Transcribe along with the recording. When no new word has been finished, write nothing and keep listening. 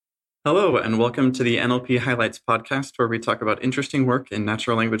Hello, and welcome to the NLP Highlights podcast, where we talk about interesting work in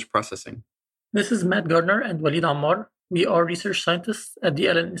natural language processing. This is Matt Gardner and Walid Ammar. We are research scientists at the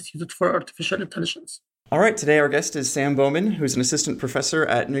Allen Institute for Artificial Intelligence. All right, today our guest is Sam Bowman, who's an assistant professor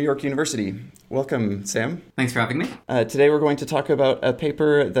at New York University. Welcome, Sam. Thanks for having me. Today we're going to talk about a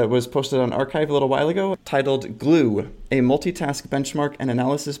paper that was posted on arXiv a little while ago titled GLUE, a multitask benchmark and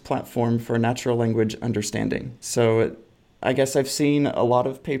analysis platform for natural language understanding. So I guess I've seen a lot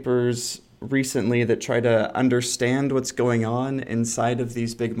of papers recently that try to understand what's going on inside of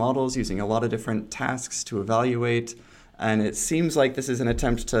these big models using a lot of different tasks to evaluate. And it seems like this is an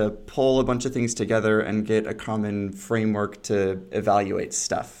attempt to pull a bunch of things together and get a common framework to evaluate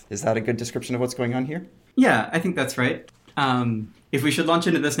stuff. Is that a good description of what's going on here? Yeah, I think that's right. If we should launch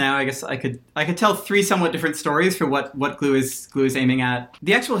into this now, I guess I could tell three somewhat different stories for what Glue is aiming at.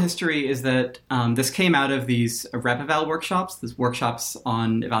 The actual history is that this came out of these RepEval workshops, these workshops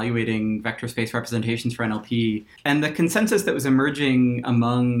on evaluating vector space representations for NLP, and the consensus that was emerging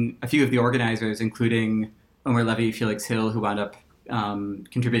among a few of the organizers, including Omer Levy, Felix Hill, who wound up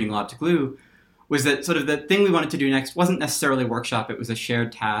contributing a lot to Glue, was that sort of the thing we wanted to do next wasn't necessarily a workshop, it was a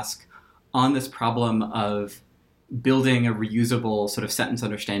shared task on this problem of building a reusable sort of sentence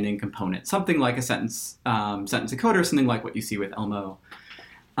understanding component, something like a sentence encoder, something like what you see with Elmo.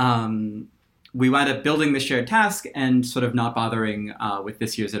 We wound up building the shared task and sort of not bothering with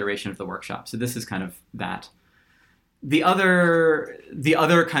this year's iteration of the workshop. So this is kind of that. The other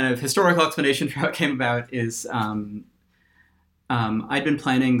kind of historical explanation for how it came about is I'd been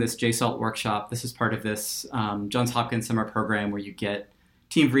planning this JSALT workshop. This is part of this Johns Hopkins summer program where you get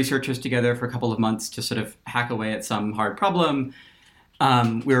team of researchers together for a couple of months to sort of hack away at some hard problem.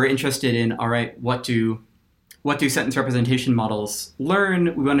 We were interested in, all right, what do sentence representation models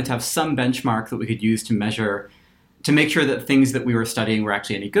learn? We wanted to have some benchmark that we could use to measure, to make sure that things that we were studying were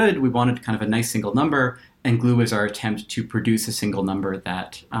actually any good. We wanted kind of a nice single number, and GLUE was our attempt to produce a single number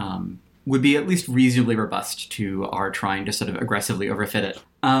that would be at least reasonably robust to our trying to sort of aggressively overfit it.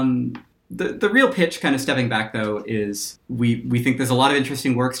 The real pitch, kind of stepping back, though, is we think there's a lot of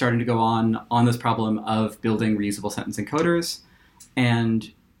interesting work starting to go on this problem of building reusable sentence encoders,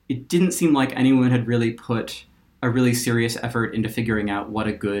 and it didn't seem like anyone had really put a really serious effort into figuring out what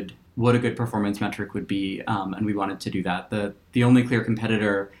a good performance metric would be, and we wanted to do that. The only clear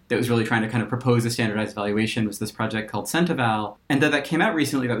competitor that was really trying to kind of propose a standardized evaluation was this project called CentEval, and that came out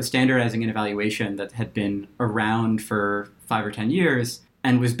recently that was standardizing an evaluation that had been around for 5 or 10 years,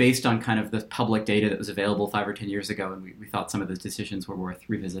 and was based on kind of the public data that was available 5 or 10 years ago, and we thought some of those decisions were worth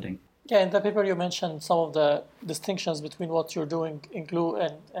revisiting. Yeah, in the paper you mentioned some of the distinctions between what you're doing in Glue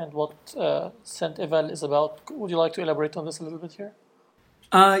and what CentEval is about. Would you like to elaborate on this a little bit here?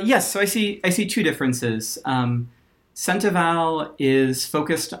 Yes, so I see two differences. CentEval is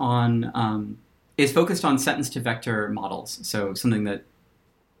focused on sentence to vector models, so something that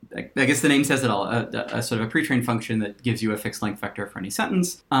I guess the name says it all, a sort of a pre-trained function that gives you a fixed length vector for any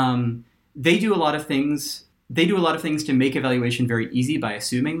sentence. They do a lot of things to make evaluation very easy by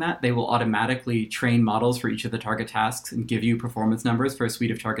assuming that they will automatically train models for each of the target tasks and give you performance numbers for a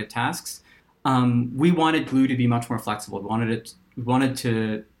suite of target tasks. We wanted Glue to be much more flexible. We wanted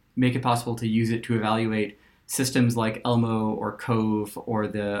to make it possible to use it to evaluate systems like Elmo or Cove or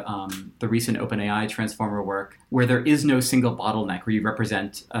the recent OpenAI transformer work, where there is no single bottleneck where you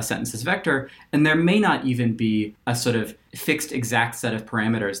represent a sentence as vector, and there may not even be a sort of fixed exact set of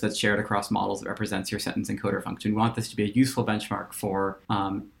parameters that's shared across models that represents your sentence encoder function. We want this to be a useful benchmark for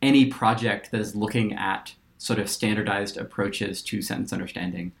any project that is looking at sort of standardized approaches to sentence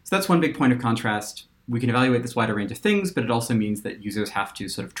understanding. So that's one big point of contrast. We can evaluate this wider range of things, but it also means that users have to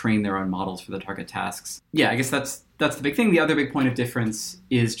sort of train their own models for the target tasks. Yeah, I guess that's the big thing. The other big point of difference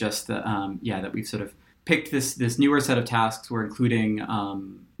is just that we've sort of picked this newer set of tasks. We're including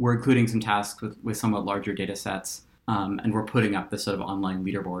some tasks with somewhat larger data sets, and we're putting up this sort of online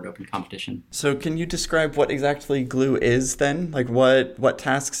leaderboard open competition. So can you describe what exactly GLUE is then? Like what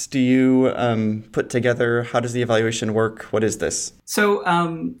tasks do you put together? How does the evaluation work? What is this? So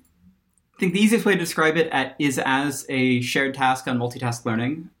I think the easiest way to describe it is as a shared task on multitask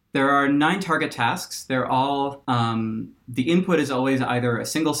learning. There are 9 target tasks. They're all, the input is always either a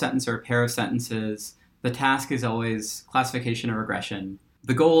single sentence or a pair of sentences. The task is always classification or regression.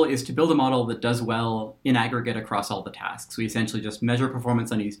 The goal is to build a model that does well in aggregate across all the tasks. We essentially just measure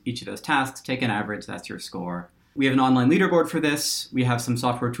performance on each of those tasks, take an average, that's your score. We have an online leaderboard for this. We have some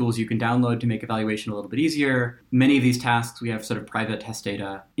software tools you can download to make evaluation a little bit easier. Many of these tasks, we have sort of private test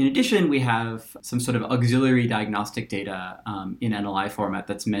data. In addition, we have some sort of auxiliary diagnostic data in NLI format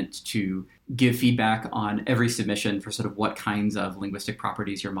that's meant to give feedback on every submission for sort of what kinds of linguistic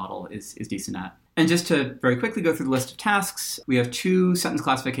properties your model is decent at. And just to very quickly go through the list of tasks, we have 2 sentence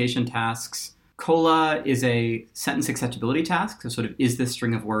classification tasks. COLA is a sentence acceptability task, so sort of is this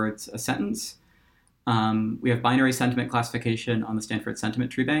string of words a sentence? We have binary sentiment classification on the Stanford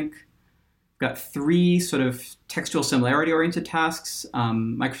Sentiment Tree Bank. We've got 3 sort of textual similarity-oriented tasks,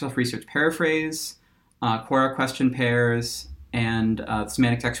 Microsoft Research Paraphrase, Quora question pairs, and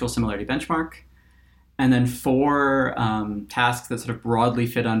Semantic Textual Similarity Benchmark. And then 4 tasks that sort of broadly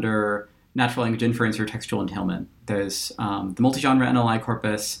fit under natural language inference or textual entailment. There's the multi-genre NLI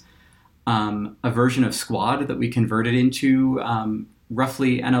corpus, a version of Squad that we converted into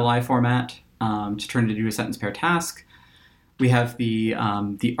roughly NLI format to turn it into a sentence pair task. We have the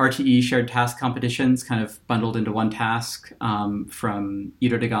RTE shared task competitions kind of bundled into one task from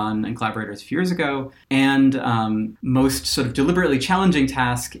Ido Dagan and collaborators a few years ago. And most sort of deliberately challenging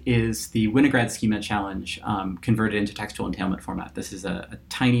task is the Winograd Schema Challenge converted into textual entailment format. This is a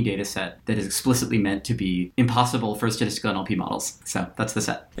tiny data set that is explicitly meant to be impossible for statistical NLP models. So that's the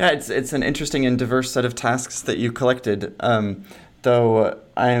set. Yeah, it's an interesting and diverse set of tasks that you collected. Though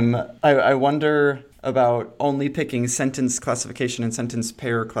I wonder about only picking sentence classification and sentence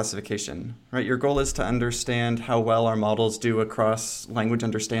pair classification, right? Your goal is to understand how well our models do across language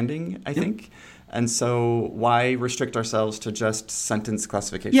understanding, I think. And so why restrict ourselves to just sentence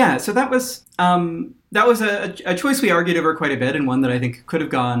classification? Yeah, so that was a choice we argued over quite a bit, and one that I think could have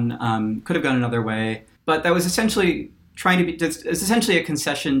gone another way. But that was essentially it's essentially a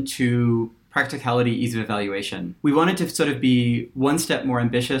concession to practicality, ease of evaluation. We wanted to sort of be one step more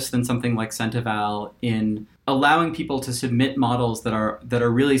ambitious than something like Centaval in allowing people to submit models that are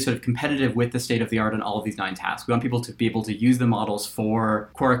really sort of competitive with the state of the art in all of these 9 tasks. We want people to be able to use the models for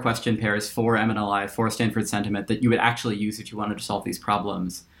Quora question pairs, for MNLI, for Stanford Sentiment that you would actually use if you wanted to solve these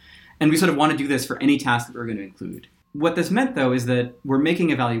problems. And we sort of want to do this for any task that we're going to include. What this meant, though, is that we're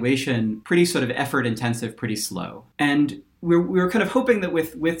making evaluation pretty sort of effort intensive, pretty slow. And we were kind of hoping that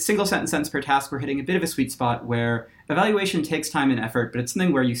with single sentence per task, we're hitting a bit of a sweet spot where evaluation takes time and effort, but it's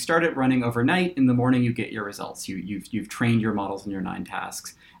something where you start it running overnight. In the morning, you get your results. You've trained your models in your 9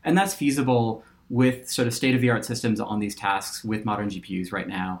 tasks. And that's feasible with sort of state-of-the-art systems on these tasks with modern GPUs right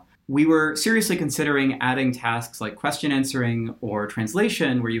now. We were seriously considering adding tasks like question answering or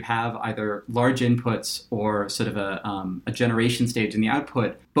translation, where you have either large inputs or sort of a generation stage in the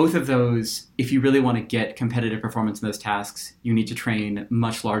output. Both of those, if you really want to get competitive performance in those tasks, you need to train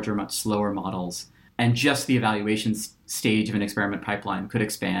much larger, much slower models. And just the evaluation stage of an experiment pipeline could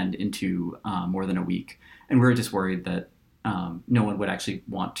expand into more than a week. And we were just worried that no one would actually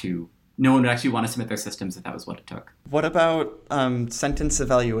want to submit their systems if that was what it took. What about sentence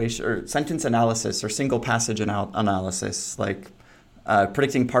evaluation or sentence analysis or single passage analysis, like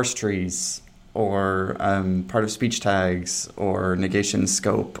predicting parse trees or part of speech tags or negation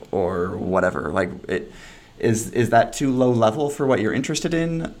scope or whatever? Like, is that too low level for what you're interested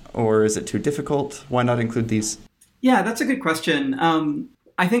in, or is it too difficult? Why not include these? Yeah, that's a good question.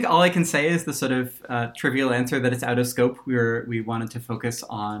 I think all I can say is the sort of trivial answer that it's out of scope. We wanted to focus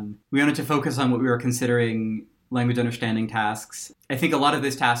on what we were considering language understanding tasks. I think a lot of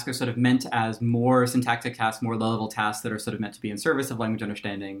these tasks are sort of meant as more syntactic tasks, more low-level tasks that are sort of meant to be in service of language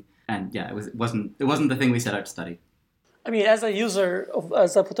understanding. And yeah, it wasn't the thing we set out to study. I mean, as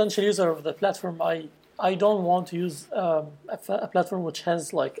a potential user of the platform, I don't want to use a platform which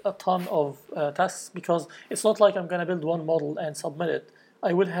has like a ton of tasks, because it's not like I'm going to build one model and submit it.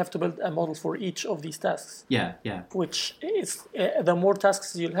 I will have to build a model for each of these tasks. Yeah. Which is the more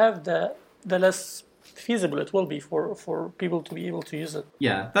tasks you'll have, the less feasible it will be for people to be able to use it.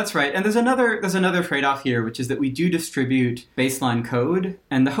 Yeah, that's right. And there's another trade-off here, which is that we do distribute baseline code,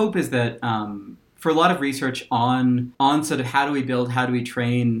 and the hope is that for a lot of research on sort of how do we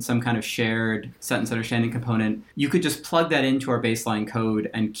train some kind of shared sentence understanding component, you could just plug that into our baseline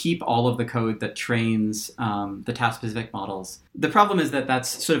code and keep all of the code that trains the task-specific models. The problem is that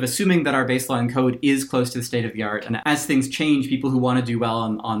that's sort of assuming that our baseline code is close to the state of the art. And as things change, people who want to do well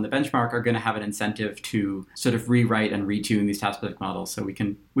on the benchmark are going to have an incentive to sort of rewrite and retune these task-specific models. So we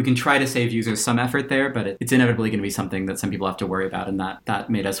can try to save users some effort there, but it's inevitably going to be something that some people have to worry about. And that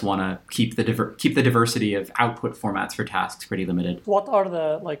made us want to keep the diversity of output formats for tasks pretty limited. What are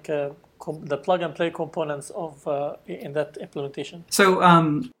the plug and play components of in that implementation?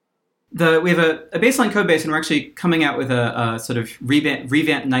 So we have a baseline code base, and we're actually coming out with a sort of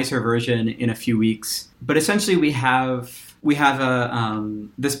revamped, nicer version in a few weeks. But essentially, we have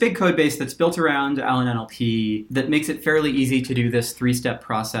this big code base that's built around AllenNLP that makes it fairly easy to do this 3-step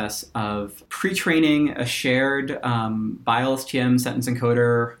process of pre-training a shared BileSTM sentence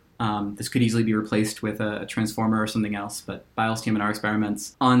encoder. This could easily be replaced with a transformer or something else, but BileSTM in our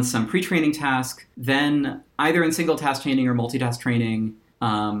experiments on some pre-training task. Then either in single task training or multitask training,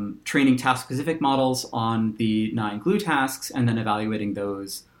 training task-specific models on the 9 glue tasks, and then evaluating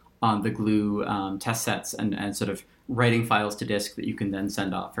those on the glue test sets and sort of writing files to disk that you can then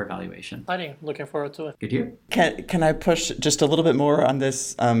send off for evaluation. Exciting. Looking forward to it. Good here. Can I push just a little bit more on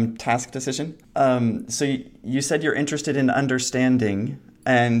this task decision? So you said you're interested in understanding,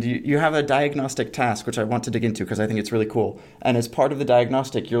 and you have a diagnostic task, which I want to dig into because I think it's really cool. And as part of the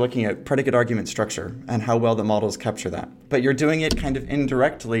diagnostic, you're looking at predicate argument structure and how well the models capture that. But you're doing it kind of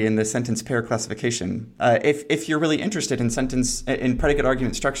indirectly in the sentence pair classification. If you're really interested in predicate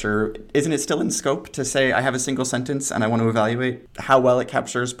argument structure, isn't it still in scope to say I have a single sentence and I want to evaluate how well it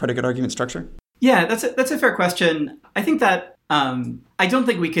captures predicate argument structure? Yeah, that's a fair question. I think that I don't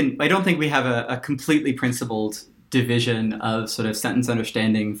think we have a completely principled division of sort of sentence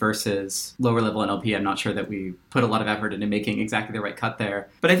understanding versus lower level NLP. I'm not sure that we put a lot of effort into making exactly the right cut there.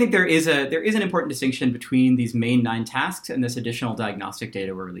 But I think there is an important distinction between these main 9 tasks and this additional diagnostic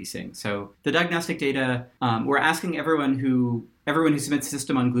data we're releasing. So the diagnostic data, we're asking everyone who submits a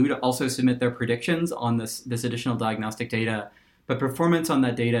system on Glue to also submit their predictions on this additional diagnostic data. But performance on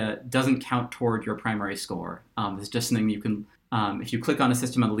that data doesn't count toward your primary score. It's just something you can if you click on a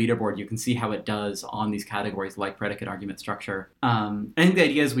system on the leaderboard, you can see how it does on these categories like predicate argument structure. I think the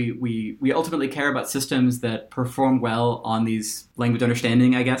idea is we ultimately care about systems that perform well on these language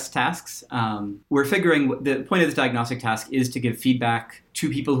understanding, I guess, tasks. We're figuring the point of this diagnostic task is to give feedback to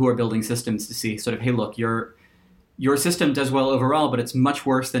people who are building systems to see sort of, hey, look, your system does well overall, but it's much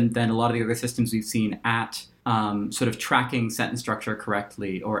worse than a lot of the other systems we've seen at sort of tracking sentence structure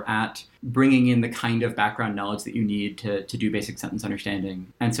correctly or at bringing in the kind of background knowledge that you need to do basic sentence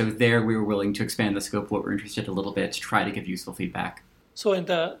understanding. And so there we were willing to expand the scope of what we're interested in a little bit to try to give useful feedback. So in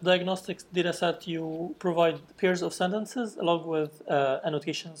the diagnostics dataset, you provide pairs of sentences along with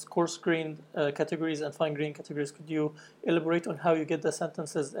annotations, coarse-grained categories, and fine-grained categories. Could you elaborate on how you get the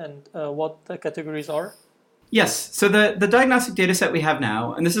sentences and what the categories are? Yes. So the diagnostic data set we have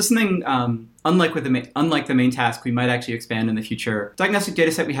now, and this is something unlike the main task, we might actually expand in the future. Diagnostic data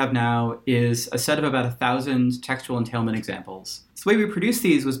set we have now is a set of about 1,000 textual entailment examples. So the way we produced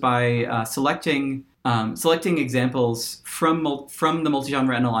these was by selecting examples from the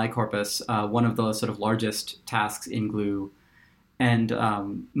multi-genre NLI corpus, one of the sort of largest tasks in Glue, and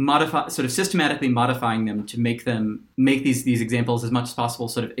systematically modifying them to make these examples as much as possible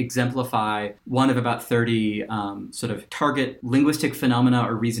sort of exemplify one of about 30 sort of target linguistic phenomena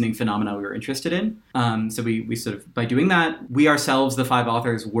or reasoning phenomena we were interested in. So we sort of, by doing that, we ourselves, the 5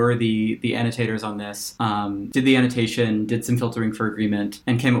 authors, were the annotators on this, did the annotation, did some filtering for agreement,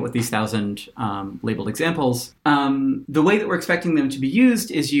 and came up with these 1,000 labeled examples. The way that we're expecting them to be used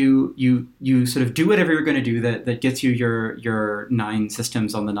is you sort of do whatever you're going to do that gets you your 9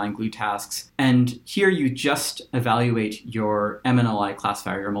 systems on the 9 glue tasks. And here you just evaluate your MNLI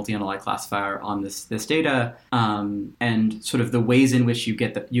classifier, your multi-NLI classifier on this data, and sort of the ways in which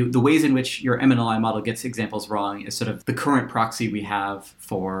the ways in which your MNLI model gets examples wrong is sort of the current proxy we have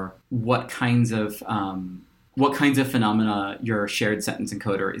for what kinds of phenomena your shared sentence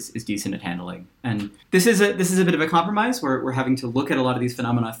encoder is decent at handling. And this is a bit of a compromise. We're having to look at a lot of these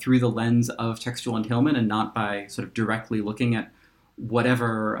phenomena through the lens of textual entailment and not by sort of directly looking at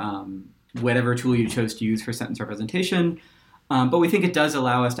whatever tool you chose to use for sentence representation. But we think it does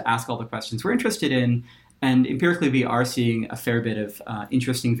allow us to ask all the questions we're interested in. And empirically, we are seeing a fair bit of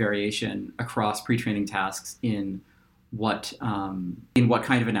interesting variation across pre-training tasks in what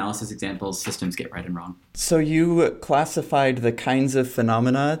kind of analysis examples systems get right and wrong. So you classified the kinds of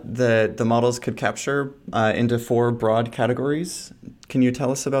phenomena that the models could capture into 4 broad categories. Can you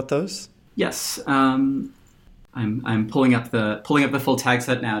tell us about those? Yes. I'm pulling up the full tag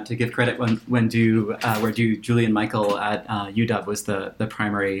set now to give credit where due Julian Michael at UW was the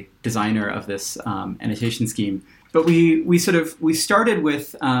primary designer of this annotation scheme. But we started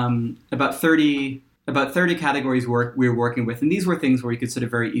with about 30 categories we were working with, and these were things where we could sort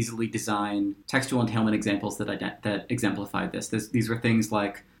of very easily design textual entailment examples that exemplified this. These were things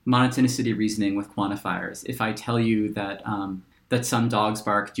like monotonicity reasoning with quantifiers. If I tell you that some dogs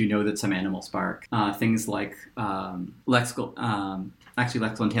bark, do you know that some animals bark? Things like lexical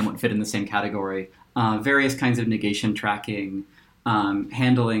entailment fit in the same category. Various kinds of negation tracking,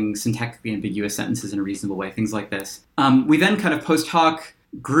 handling syntactically ambiguous sentences in a reasonable way, things like this. We then kind of post hoc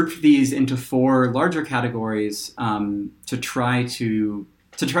grouped these into 4 larger categories to try to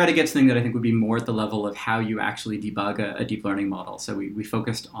get something that I think would be more at the level of how you actually debug a deep learning model. So we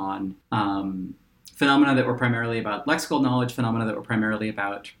focused on phenomena that were primarily about lexical knowledge, phenomena that were primarily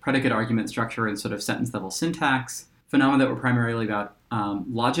about predicate argument structure and sort of sentence level syntax, phenomena that were primarily about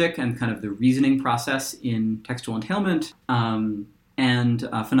logic and kind of the reasoning process in textual entailment, and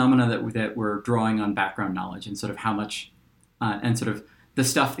phenomena that were drawing on background knowledge and sort of how much, and sort of the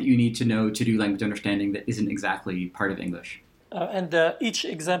stuff that you need to know to do language understanding that isn't exactly part of English. And each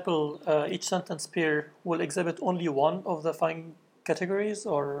example, each sentence pair will exhibit only one of the 5 categories,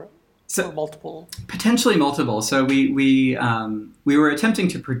 or multiple? Potentially multiple. So we were attempting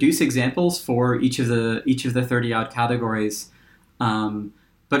to produce examples for each of the 30-odd categories,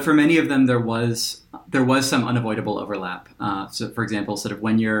 but for many of them there was some unavoidable overlap. So, for example, sort of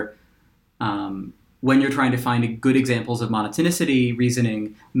when you're trying to find good examples of monotonicity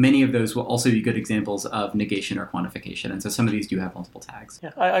reasoning, many of those will also be good examples of negation or quantification. And so some of these do have multiple tags.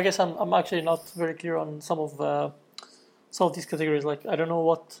 Yeah, I guess I'm actually not very clear on some of these categories. Like, I don't know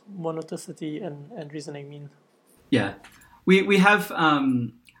what monotonicity and reasoning mean. Yeah, we have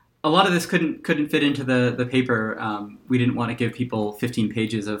a lot of this couldn't fit into the paper. We didn't want to give people 15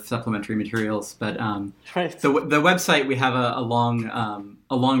 pages of supplementary materials, but right. the website, we have a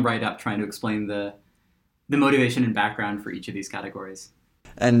long write-up trying to explain the motivation and background for each of these categories.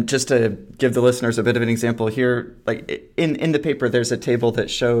 And just to give the listeners a bit of an example here, like in the paper, there's a table that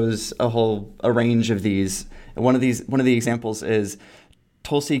shows a range of these. One of the examples is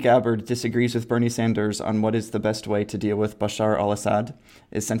Tulsi Gabbard disagrees with Bernie Sanders on what is the best way to deal with Bashar al-Assad,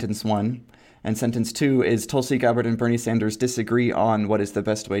 is sentence 1. And sentence 2 is Tulsi Gabbard and Bernie Sanders disagree on what is the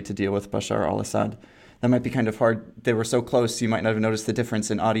best way to deal with Bashar al-Assad. That might be kind of hard. They were so close, you might not have noticed the difference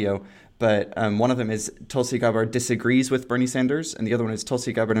in audio. But one of them is Tulsi Gabbard disagrees with Bernie Sanders, and the other one is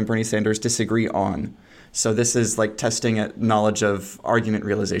Tulsi Gabbard and Bernie Sanders disagree on. So this is like testing at knowledge of argument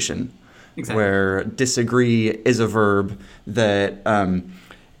realization, exactly. Where disagree is a verb that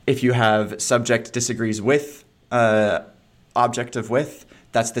if you have subject disagrees with object of with,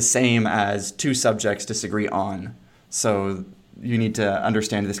 that's the same as 2 subjects disagree on. So you need to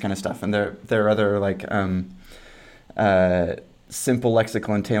understand this kind of stuff. And there are other like simple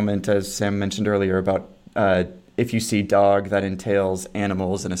lexical entailment, as Sam mentioned earlier, about if you see dog, that entails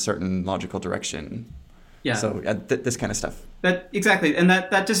animals in a certain logical direction. Yeah. So this kind of stuff. That exactly, and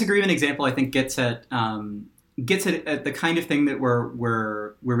that disagreement example, I think, gets at the kind of thing that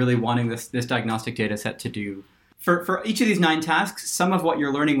we're really wanting this diagnostic data set to do. For each of these 9 tasks, some of what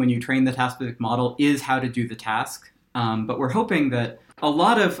you're learning when you train the task-specific model is how to do the task. But we're hoping that a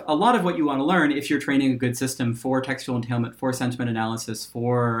lot of what you want to learn, if you're training a good system for textual entailment, for sentiment analysis,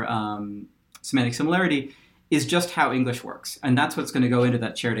 for semantic similarity, is just how English works. And that's what's going to go into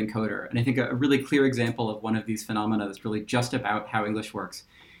that shared encoder. And I think a really clear example of one of these phenomena that's really just about how English works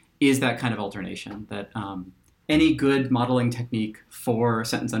is that kind of alternation, that any good modeling technique for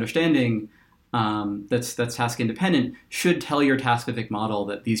sentence understanding that's task independent should tell your task-specific model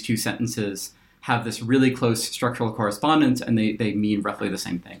that these 2 sentences have this really close structural correspondence, and they mean roughly the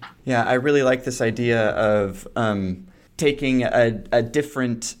same thing. Yeah, I really like this idea of taking a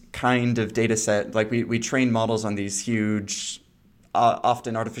different kind of data set. Like we train models on these huge,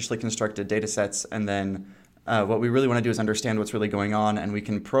 often artificially constructed data sets, and then what we really want to do is understand what's really going on, and we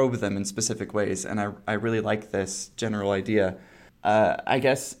can probe them in specific ways. And I really like this general idea. I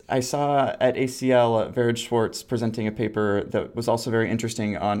guess I saw at ACL Vered Schwartz presenting a paper that was also very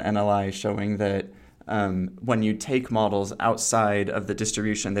interesting on NLI, showing that when you take models outside of the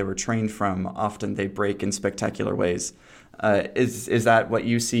distribution they were trained from, often they break in spectacular ways. Is that what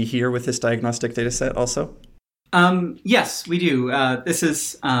you see here with this diagnostic data set also? Yes, we do. This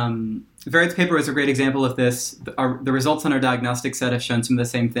is Vered's paper is a great example of this. The results on our diagnostic set have shown some of the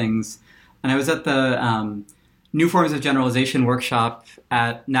same things. And I was at the New Forms of Generalization workshop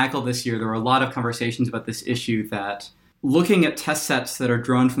at NAACL this year. There were a lot of conversations about this issue, that looking at test sets that are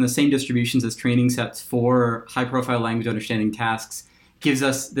drawn from the same distributions as training sets for high-profile language understanding tasks gives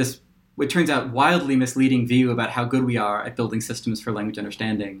us this, what turns out, wildly misleading view about how good we are at building systems for language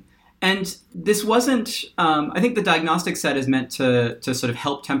understanding. And this wasn't, I think the diagnostic set is meant to sort of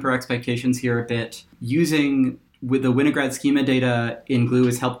help temper expectations here a bit. Using with the Winograd schema data in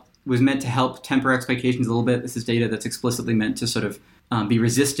GLUE was meant to help temper expectations a little bit. This is data that's explicitly meant to sort of be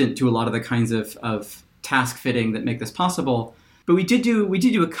resistant to a lot of the kinds of task fitting that make this possible. But we did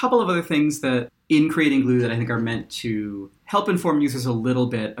do a couple of other things that in creating GLUE that I think are meant to help inform users a little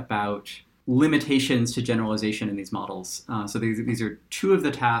bit about limitations to generalization in these models. So these are two of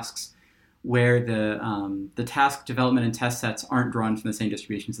the tasks where the task development and test sets aren't drawn from the same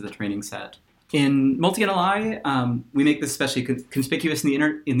distributions as the training set. In multi-NLI, we make this especially conspicuous in the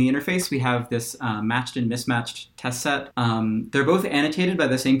interface. We have this matched and mismatched test set. They're both annotated by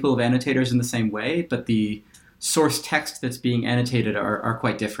the same pool of annotators in the same way, but the source text that's being annotated are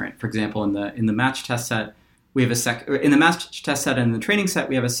quite different. For example, in the matched test set, we have in the matched test set and the training set,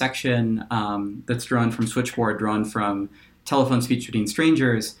 we have a section that's drawn from Switchboard, drawn from telephone speech between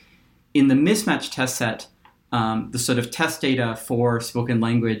strangers. In the mismatched test set, the sort of test data for spoken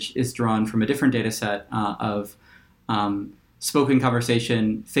language is drawn from a different data set of spoken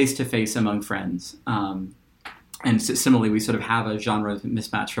conversation face-to-face among friends. And similarly, we sort of have a genre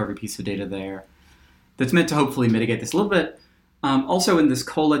mismatch for every piece of data there. That's meant to hopefully mitigate this a little bit. Also in this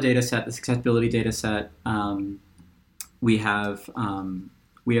COLA data set, this accessibility data set, we have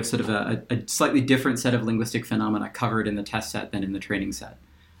sort of a slightly different set of linguistic phenomena covered in the test set than in the training set.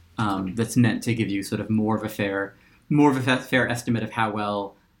 That's meant to give you sort of more of a fair estimate of how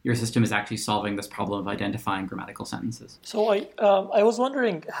well your system is actually solving this problem of identifying grammatical sentences. So I was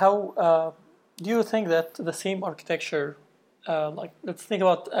wondering how do you think that the same architecture, like let's think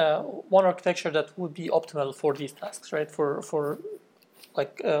about one architecture that would be optimal for these tasks, right? For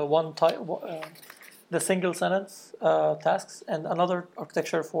like one type, the single sentence tasks, and another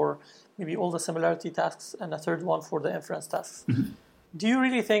architecture for maybe all the similarity tasks, and a third one for the inference tasks. Mm-hmm. Do you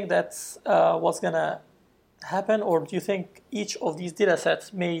really think that's what's going to happen, or do you think each of these data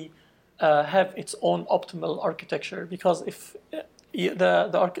sets may have its own optimal architecture? Because if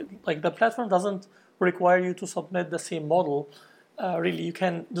the platform doesn't require you to submit the same model, really, you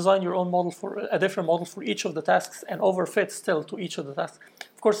can design your own model for a different model for each of the tasks and overfit still to each of the tasks.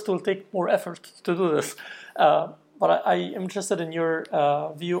 Of course, it will take more effort to do this, but I am interested in your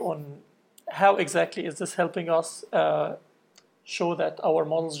view on how exactly is this helping us show that our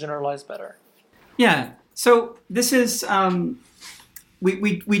models generalize better. Yeah. So this is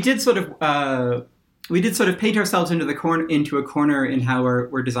we did sort of paint ourselves into a corner in how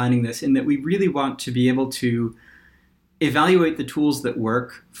we're designing this, in that we really want to be able to evaluate the tools that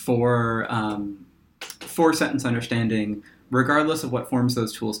work for sentence understanding, regardless of what forms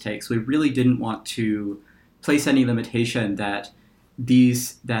those tools take. So we really didn't want to place any limitation that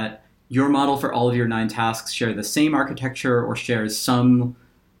your model for all of your 9 tasks share the same architecture or shares some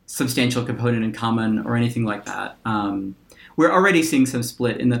substantial component in common or anything like that. We're already seeing some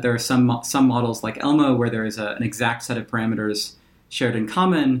split in that there are some models like ELMA where there is an exact set of parameters shared in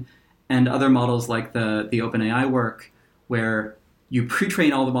common, and other models like the OpenAI work where you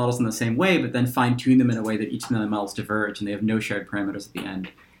pre-train all the models in the same way, but then fine-tune them in a way that each of the models diverge and they have no shared parameters at the end.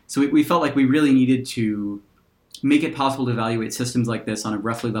 So we felt like we really needed to make it possible to evaluate systems like this on a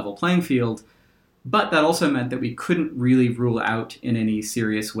roughly level playing field, but that also meant that we couldn't really rule out in any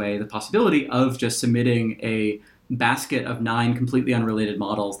serious way the possibility of just submitting a basket of 9 completely unrelated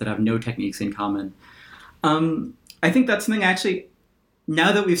models that have no techniques in common. I think that's something actually,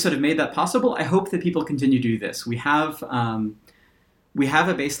 now that we've sort of made that possible, I hope that people continue to do this. We have a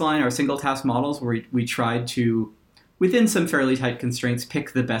baseline, our single task models, where we tried to, within some fairly tight constraints,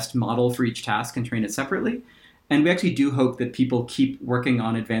 pick the best model for each task and train it separately. And we actually do hope that people keep working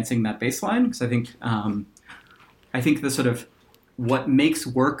on advancing that baseline, because I think the sort of what makes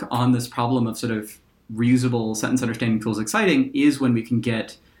work on this problem of sort of reusable sentence understanding tools exciting is when we can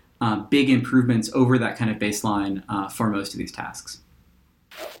get big improvements over that kind of baseline for most of these tasks.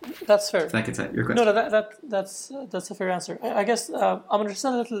 That's fair. So that gets at your question. No, that's a fair answer. I guess I'm interested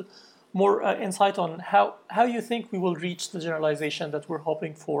in a little more insight on how you think we will reach the generalization that we're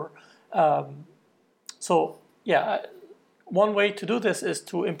hoping for. One way to do this is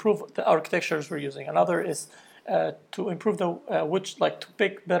to improve the architectures we're using. Another is to improve to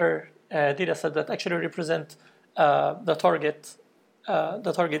pick better data set that actually represent the target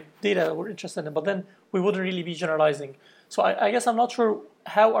data we're interested in. But then we wouldn't really be generalizing. So I guess I'm not sure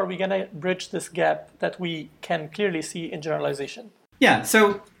how are we going to bridge this gap that we can clearly see in generalization. Yeah,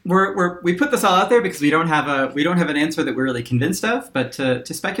 so we put this all out there because we don't have an answer that we're really convinced of. But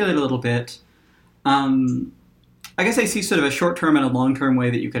to speculate a little bit. I guess I see sort of a short-term and a long-term way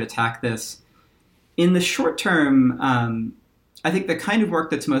that you could attack this. In the short term, I think the kind of work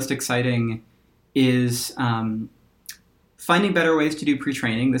that's most exciting is finding better ways to do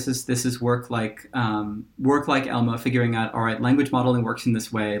pre-training. This is work like ELMA, figuring out, all right, language modeling works in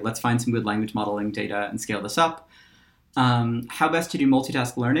this way. Let's find some good language modeling data and scale this up. How best to do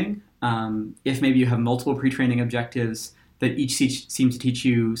multitask learning. If maybe you have multiple pre-training objectives that each seem to teach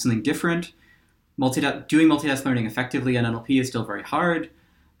you something different. Doing multitask learning effectively in NLP is still very hard.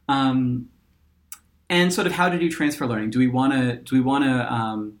 And sort of how to do transfer learning. Do we want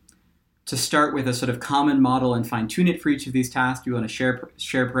to start with a sort of common model and fine tune it for each of these tasks? Do we want to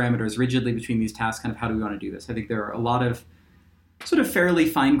share parameters rigidly between these tasks? Kind of how do we want to do this? I think there are a lot of sort of fairly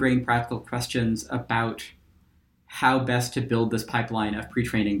fine-grained practical questions about how best to build this pipeline of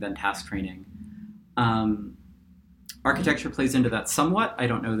pre-training then task training. Architecture plays into that somewhat. I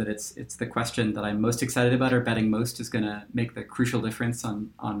don't know that it's the question that I'm most excited about or betting most is going to make the crucial difference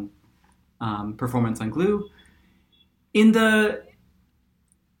on performance on Glue. In the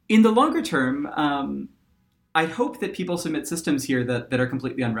longer term, I hope that people submit systems here that are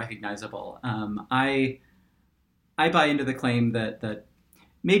completely unrecognizable. I buy into the claim that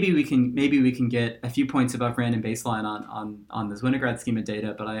maybe we can get a few points above random baseline on this Winograd schema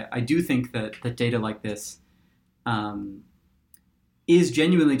data, but I do think that data like this is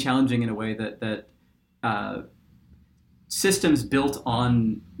genuinely challenging in a way that systems built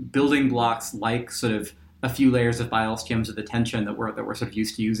on building blocks like sort of a few layers of BIOS-GEMs with attention that we're sort of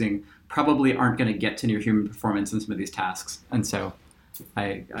used to using probably aren't going to get to near human performance in some of these tasks. And so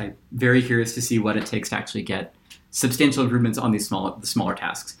I'm very curious to see what it takes to actually get substantial improvements on the smaller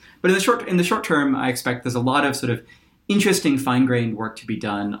tasks. But in the short term, I expect there's a lot of sort of interesting fine-grained work to be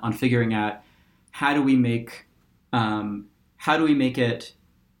done on figuring out how do we get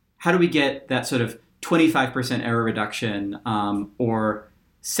that sort of 25% error reduction or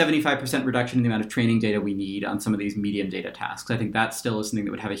 75% reduction in the amount of training data we need on some of these medium data tasks. I think that still is something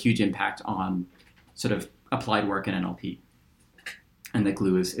that would have a huge impact on sort of applied work in NLP. And that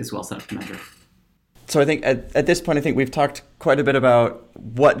Glue is well set up to measure. So I think at this point, I think we've talked quite a bit about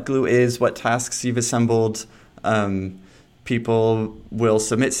what Glue is, what tasks you've assembled. People will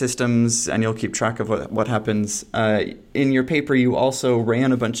submit systems and you'll keep track of what happens. In your paper, you also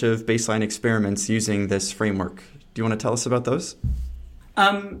ran a bunch of baseline experiments using this framework. Do you want to tell us about those?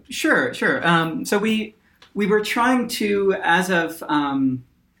 Sure. So we were trying to, as of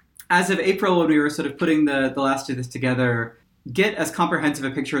April, when we were sort of putting the last of this together, get as comprehensive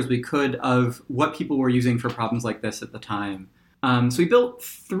a picture as we could of what people were using for problems like this at the time. So we built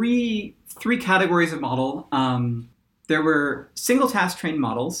three categories of model. There were single task trained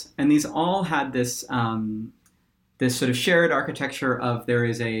models, and these all had this sort of shared architecture of there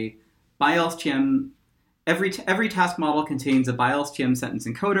is a BIOS-GEM. Every task model contains a BIOS-GEM sentence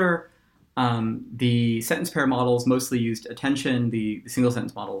encoder. The sentence pair models mostly used attention. The single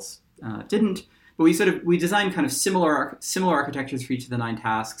sentence models didn't. But we designed kind of similar architectures for each of the 9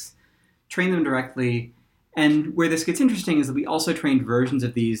 tasks, trained them directly. And where this gets interesting is that we also trained versions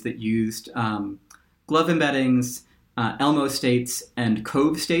of these that used glove embeddings, Elmo states, and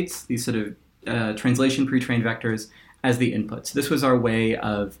Cove states, these sort of translation pre-trained vectors, as the inputs. This was our way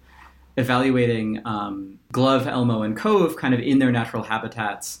of evaluating Glove, Elmo, and Cove kind of in their natural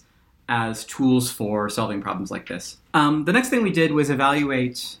habitats as tools for solving problems like this. The next thing we did was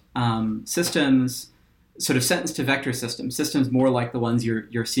evaluate systems, sort of sentence to vector systems more like the ones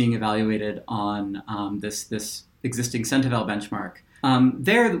you're seeing evaluated on this existing Centivel benchmark.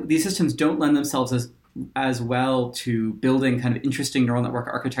 These systems don't lend themselves as well to building kind of interesting neural network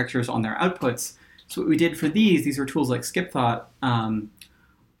architectures on their outputs. So what we did for these were tools like SkipThought,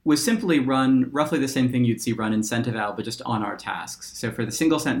 was simply run roughly the same thing you'd see run in Centivel, but just on our tasks. So for the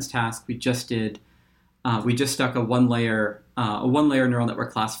single sentence task, we just stuck a one layer neural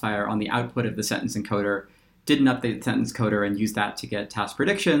network classifier on the output of the sentence encoder, didn't update the sentence encoder, and used that to get task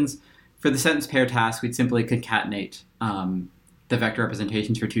predictions. For the sentence pair task, we'd simply concatenate the vector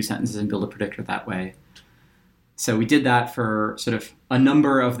representations for 2 sentences and build a predictor that way. So we did that for sort of a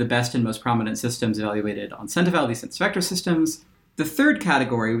number of the best and most prominent systems evaluated on Centivel, these sentence vector systems. The third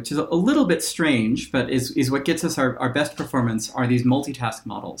category, which is a little bit strange, but is what gets us our best performance, are these multitask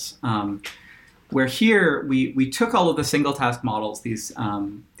models. Where here we took all of the single task models, these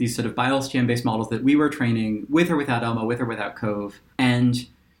sort of BIOS-GEM-based models that we were training with or without Elmo, with or without Cove, and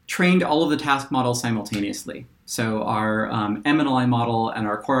trained all of the task models simultaneously. So our MNLI model and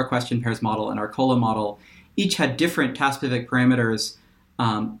our Quora question pairs model and our COLA model each had different task-specific parameters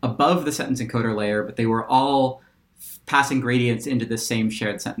above the sentence encoder layer, but they were all passing gradients into the same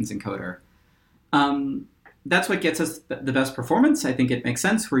shared sentence encoder. That's what gets us the best performance. I think it makes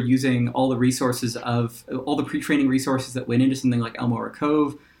sense. We're using all the resources of all the pre-training resources that went into something like Elmo or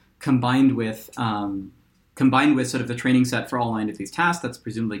Cove, combined with sort of the training set for all 9 of these tasks. That's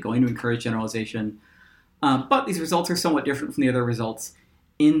presumably going to encourage generalization. But these results are somewhat different from the other results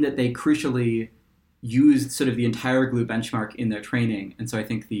in that they crucially used sort of the entire Glue benchmark in their training. And so I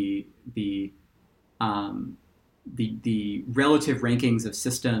think the relative rankings of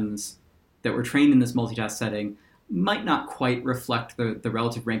systems that were trained in this multitask setting might not quite reflect the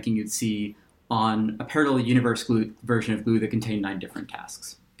relative ranking you'd see on a parallel universe version of Glue that contained 9 different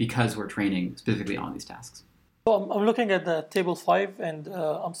tasks, because we're training specifically on these tasks. So I'm looking at the table 5, and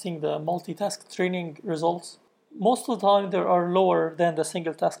I'm seeing the multitask training results. Most of the time, they are lower than the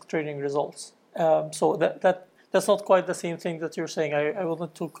single task training results. So that's not quite the same thing that you're saying. I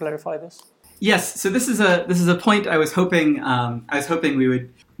wanted to clarify this. Yes. So this is a point I was hoping we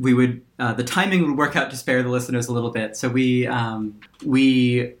would the timing would work out to spare the listeners a little bit. So we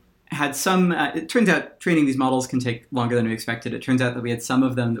had some. It turns out training these models can take longer than we expected. It turns out that we had some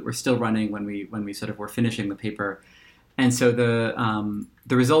of them that were still running when we sort of were finishing the paper, and so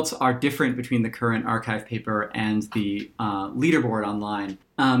the results are different between the current archive paper and the leaderboard online.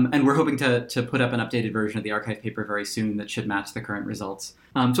 And we're hoping to put up an updated version of the archive paper very soon that should match the current results.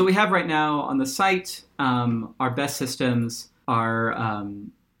 So what we have right now on the site, our best systems are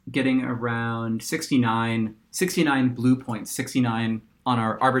getting around 69 blue points, 69 on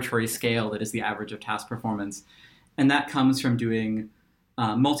our arbitrary scale that is the average of task performance. And that comes from doing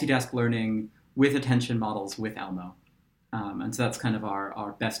multitask learning with attention models with Elmo. And so that's kind of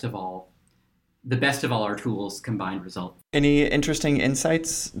our best of all our tools combined result. Any interesting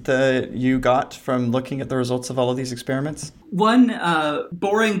insights that you got from looking at the results of all of these experiments? One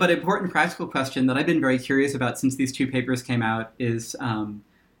boring but important practical question that I've been very curious about since these 2 papers came out is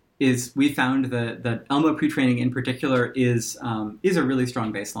we found that Elmo pre-training in particular is a really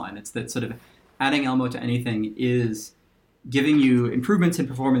strong baseline. It's that sort of adding Elmo to anything is giving you improvements in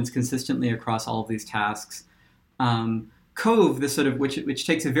performance consistently across all of these tasks. Cove, this sort of which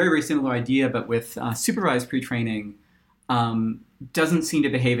takes a very, very similar idea, but with supervised pre-training, doesn't seem to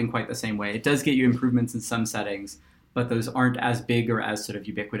behave in quite the same way. It does get you improvements in some settings, but those aren't as big or as sort of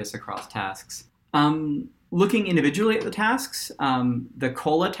ubiquitous across tasks. Looking individually at the tasks, the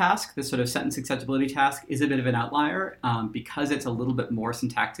COLA task, the sort of sentence acceptability task, is a bit of an outlier because it's a little bit more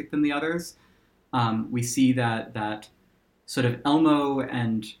syntactic than the others. We see that sort of Elmo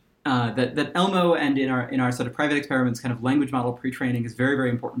and that Elmo and in our sort of private experiments, kind of language model pre-training is very, very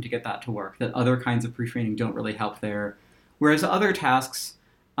important to get that to work. That other kinds of pre-training don't really help there. Whereas other tasks,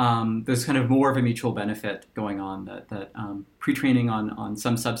 there's kind of more of a mutual benefit going on. That pre-training on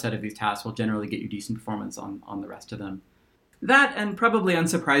some subset of these tasks will generally get you decent performance on the rest of them. That, and probably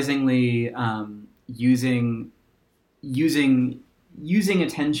unsurprisingly, using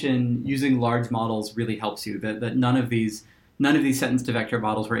attention, using large models really helps you. That none of these sentence to vector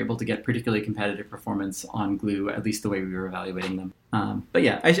models were able to get particularly competitive performance on Glue, at least the way we were evaluating them. But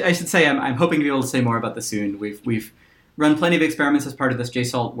yeah, I should say I'm hoping to be able to say more about this soon. We've run plenty of experiments as part of this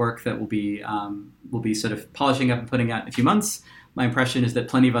JSALT work that we'll be sort of polishing up and putting out in a few months. My impression is that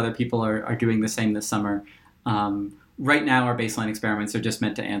plenty of other people are doing the same this summer. Right now, our baseline experiments are just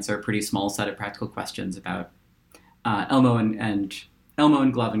meant to answer a pretty small set of practical questions about Elmo and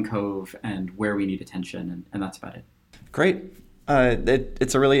Glove and Cove and where we need attention, and that's about it. Great.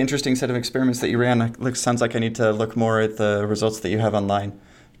 It's a really interesting set of experiments that you ran. It sounds like I need to look more at the results that you have online,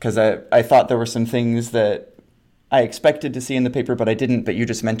 because I thought there were some things that I expected to see in the paper, but I didn't. But you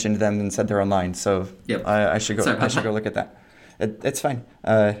just mentioned them and said they're online, so yep. I should go. I should go look at that. It's fine.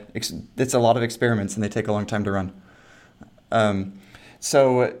 It's a lot of experiments, and they take a long time to run.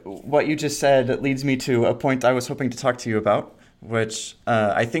 So what you just said leads me to a point I was hoping to talk to you about, which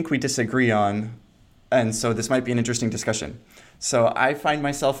I think we disagree on. And so this might be an interesting discussion. So I find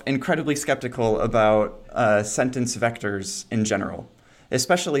myself incredibly skeptical about sentence vectors in general,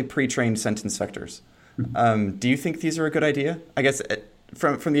 especially pre-trained sentence vectors. Do you think these are a good idea? I guess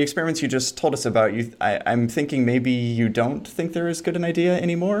from the experiments you just told us about, I'm thinking maybe you don't think they're as good an idea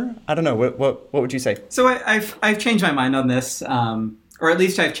anymore. I don't know. What would you say? So I've changed my mind on this, or at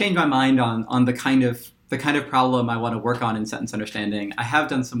least I've changed my mind on the kind of problem I want to work on in sentence understanding. I have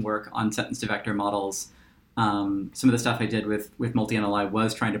done some work on sentence-to-vector models. Some of the stuff I did with multi-NLI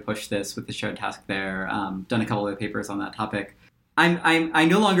was trying to push this with the shared task there. Done a couple of papers on that topic. I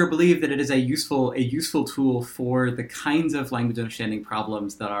no longer believe that it is a useful tool for the kinds of language understanding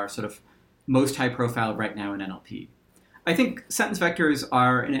problems that are sort of most high profile right now in NLP. I think sentence vectors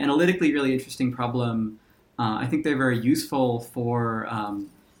are an analytically really interesting problem. I think they're very useful for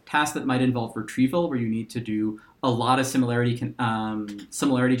tasks that might involve retrieval, where you need to do a lot of similarity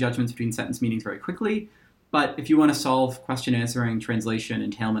judgments between sentence meanings very quickly. But if you want to solve question answering, translation,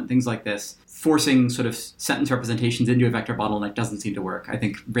 entailment, things like this, forcing sort of sentence representations into a vector bottleneck doesn't seem to work. I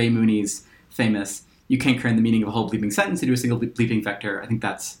think Ray Mooney's famous, you can't cram the meaning of a whole bleeping sentence into a single bleeping vector. I think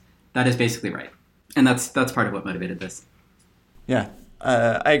that is basically right. And that's part of what motivated this. Yeah.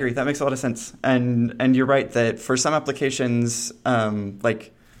 I agree. That makes a lot of sense. And you're right that for some applications,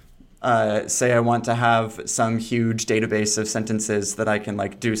 like say I want to have some huge database of sentences that I can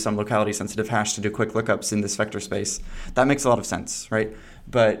like do some locality sensitive hash to do quick lookups in this vector space. That makes a lot of sense, right?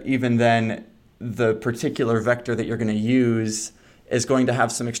 But even then, the particular vector that you're going to use is going to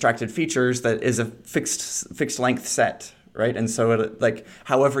have some extracted features that is a fixed length set, right? And so like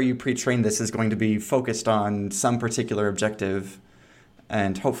however you pre-train this is going to be focused on some particular objective,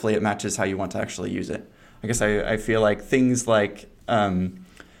 and hopefully it matches how you want to actually use it. I guess I feel like things like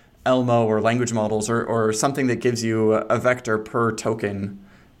Elmo or language models or something that gives you a vector per token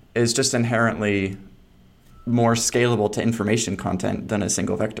is just inherently more scalable to information content than a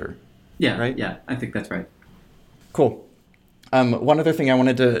single vector. Yeah, right? Yeah, I think that's right. Cool. One other thing I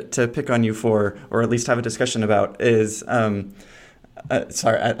wanted to pick on you for, or at least have a discussion about, is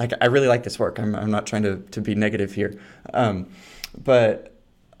sorry, I really like this work. I'm not trying to be negative here, but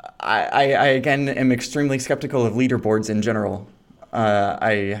I again am extremely skeptical of leaderboards in general.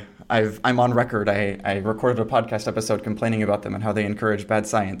 I'm on record. I recorded a podcast episode complaining about them and how they encourage bad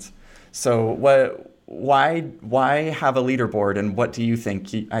science. So why have a leaderboard, and what do you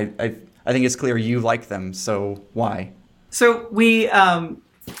think? I think it's clear you like them. So why? So we had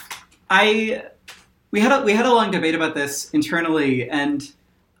a long debate about this internally, and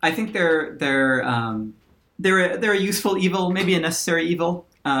I think they're a useful evil, maybe a necessary evil.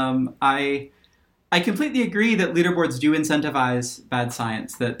 I completely agree that leaderboards do incentivize bad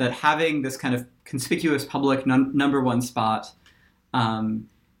science, that having this kind of conspicuous public number one spot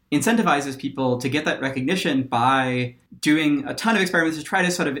incentivizes people to get that recognition by doing a ton of experiments to try to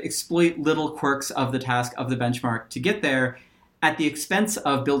sort of exploit little quirks of the task, of the benchmark, to get there at the expense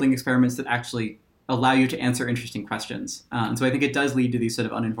of building experiments that actually allow you to answer interesting questions. And so I think it does lead to these sort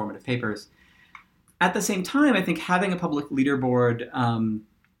of uninformative papers. At the same time, I think having a public leaderboard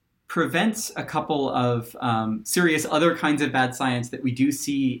prevents a couple of serious other kinds of bad science that we do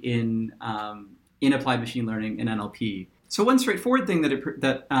see in applied machine learning in NLP. So one straightforward thing that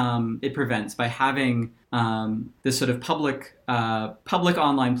it prevents by having this sort of public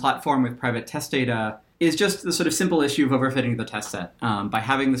online platform with private test data is just the sort of simple issue of overfitting the test set. By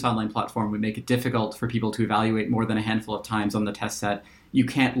having this online platform, we make it difficult for people to evaluate more than a handful of times on the test set. You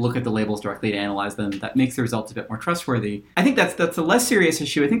can't look at the labels directly to analyze them. That makes the results a bit more trustworthy. I think that's a less serious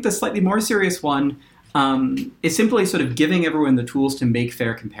issue. I think the slightly more serious one is simply sort of giving everyone the tools to make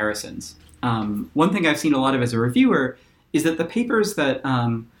fair comparisons. One thing I've seen a lot of as a reviewer is that the papers that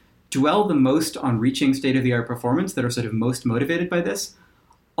dwell the most on reaching state-of-the-art performance, that are sort of most motivated by this,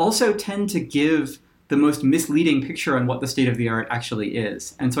 also tend to give the most misleading picture on what the state-of-the-art actually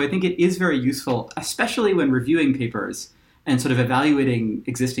is. And so I think it is very useful, especially when reviewing papers and sort of evaluating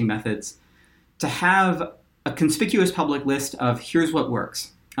existing methods, to have a conspicuous public list of here's what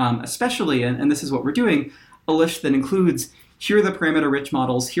works. Especially, and this is what we're doing, a list that includes here are the parameter-rich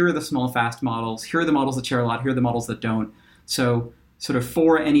models, here are the small fast models, here are the models that share a lot, here are the models that don't. So sort of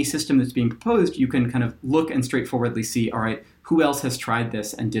for any system that's being proposed, you can kind of look and straightforwardly see, all right, who else has tried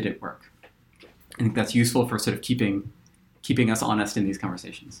this and did it work? I think that's useful for sort of keeping us honest in these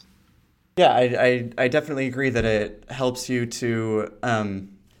conversations. Yeah, I definitely agree that it helps you to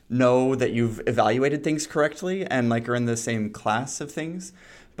know that you've evaluated things correctly and like are in the same class of things.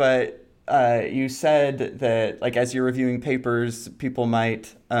 But you said that like as you're reviewing papers, people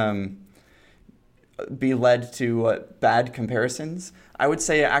might be led to bad comparisons. I would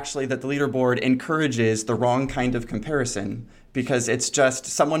say actually that the leaderboard encourages the wrong kind of comparison, because it's just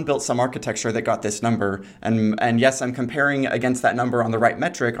someone built some architecture that got this number. And yes, I'm comparing against that number on the right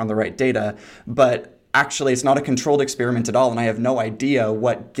metric, on the right data, but actually it's not a controlled experiment at all. And I have no idea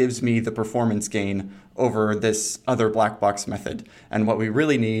what gives me the performance gain over this other black box method. And what we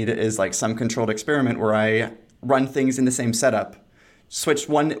really need is like some controlled experiment where I run things in the same setup, switch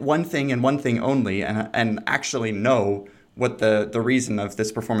one thing and one thing only, and actually know what the reason of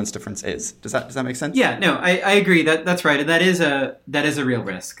this performance difference is. Does that make sense? Yeah, no, I agree. That's right. And that is a real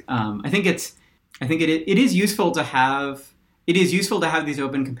risk. I think it is useful to have these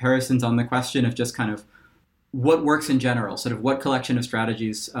open comparisons on the question of just kind of what works in general, sort of what collection of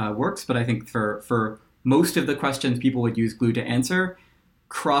strategies works. But I think for most of the questions people would use Glue to answer,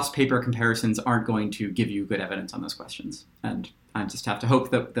 cross-paper comparisons aren't going to give you good evidence on those questions. And I just have to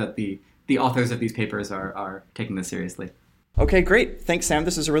hope that the authors of these papers are taking this seriously. Okay, great. Thanks, Sam.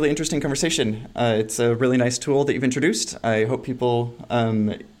 This is a really interesting conversation. It's a really nice tool that you've introduced. I hope people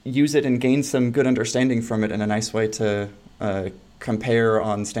use it and gain some good understanding from it in a nice way to compare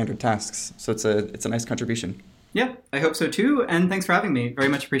on standard tasks. So it's a nice contribution. Yeah, I hope so too. And thanks for having me. Very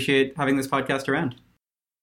much appreciate having this podcast around.